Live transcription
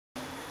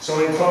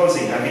So in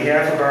closing, on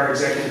behalf of our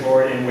executive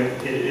board, and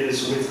it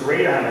is with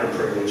great honor and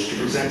privilege to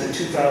present the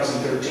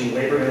 2013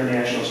 Labor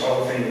International's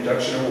Hall of Fame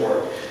Induction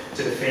Award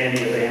to the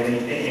family of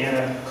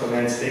Annie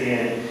Clemenc, Big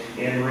Annie.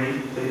 Anne Marie,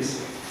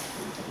 please.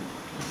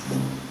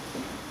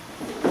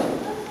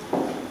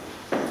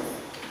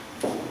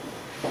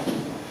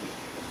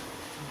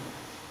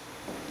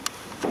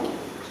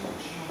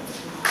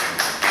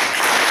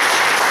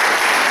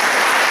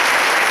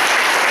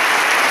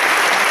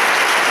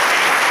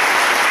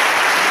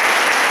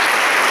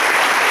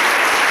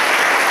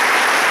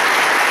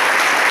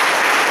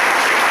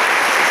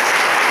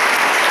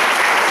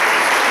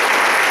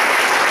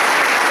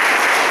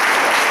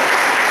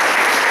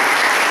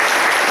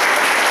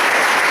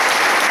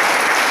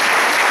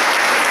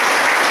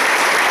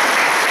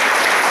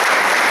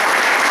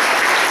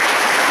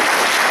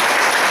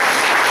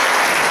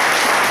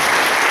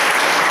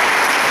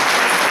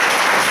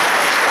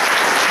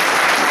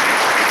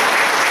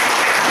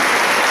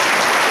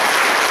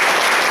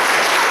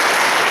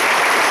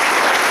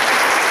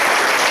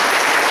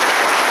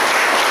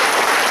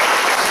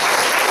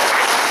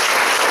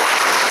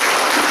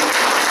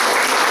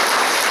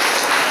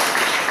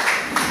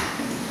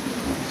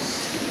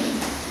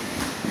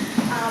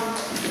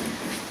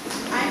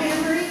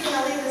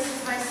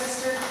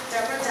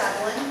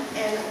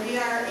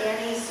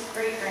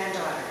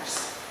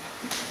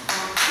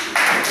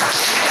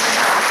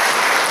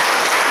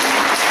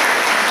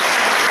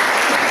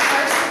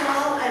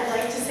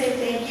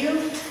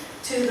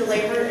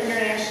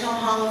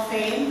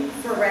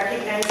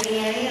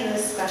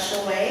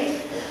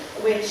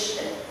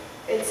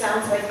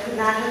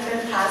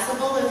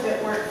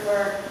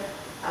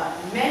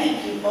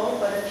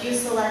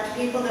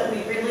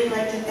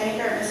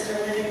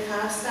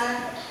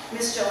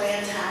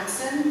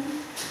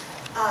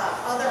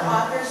 Other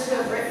authors who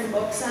have written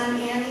books on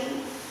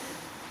Annie.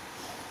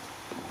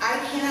 I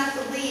cannot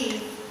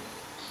believe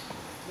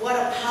what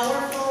a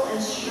powerful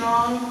and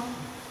strong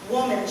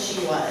woman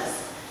she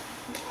was.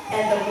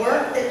 And the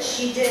work that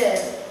she did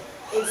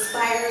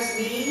inspires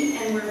me,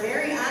 and we're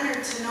very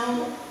honored to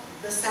know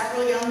the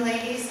several young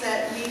ladies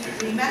that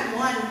we met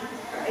one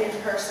in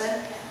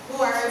person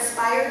who are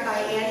inspired by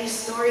Annie's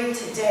story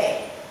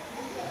today.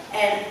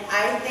 And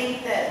I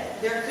think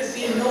that there could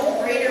be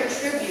no greater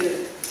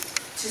tribute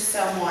to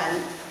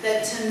someone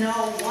than to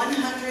know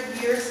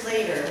 100 years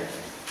later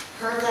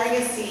her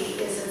legacy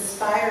is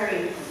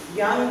inspiring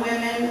young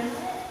women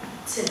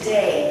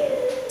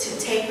today to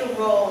take a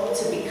role,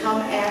 to become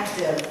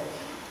active.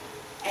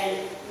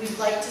 And we'd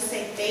like to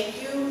say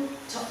thank you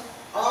to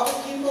all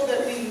the people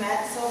that we've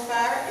met so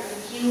far in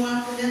the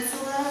Keweenaw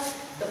Peninsula,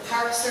 the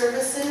park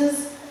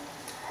services.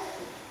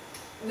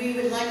 We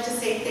would like to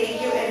say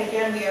thank you, and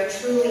again, we are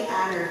truly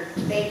honored.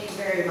 Thank you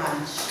very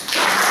much.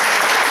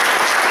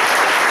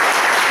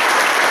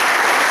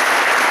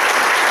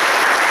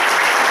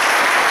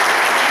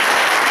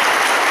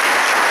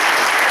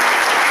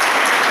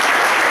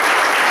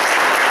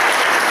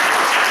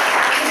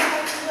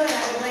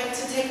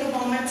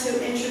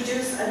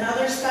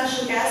 Another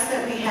special guest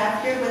that we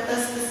have here with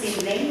us this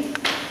evening.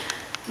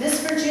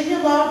 Miss Virginia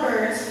Law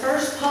Burns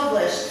first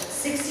published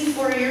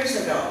 64 years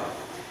ago.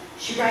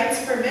 She writes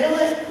for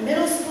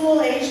middle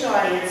school aged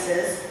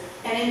audiences,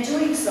 and in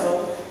doing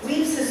so,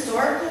 weaves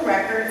historical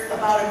records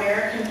about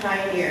American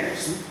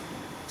pioneers.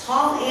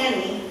 Tall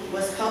Annie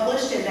was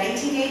published in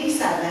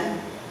 1987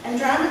 and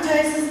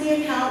dramatizes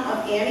the account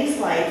of Annie's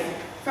life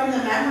from the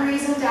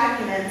memories and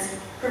documents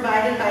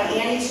provided by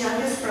Annie's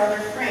youngest brother,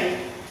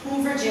 Frank,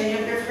 whom Virginia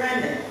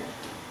befriended.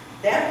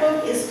 That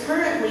book is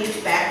currently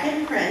back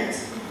in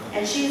print,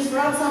 and she has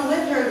brought some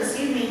with her this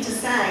evening to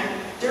sign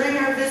during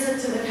our visit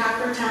to the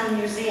Coppertown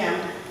Museum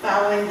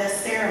following this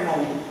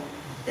ceremony.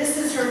 This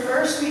is her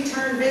first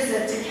return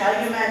visit to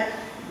Calumet,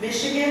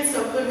 Michigan,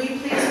 so could we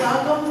please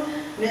welcome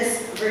Miss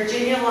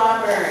Virginia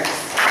Law Burns.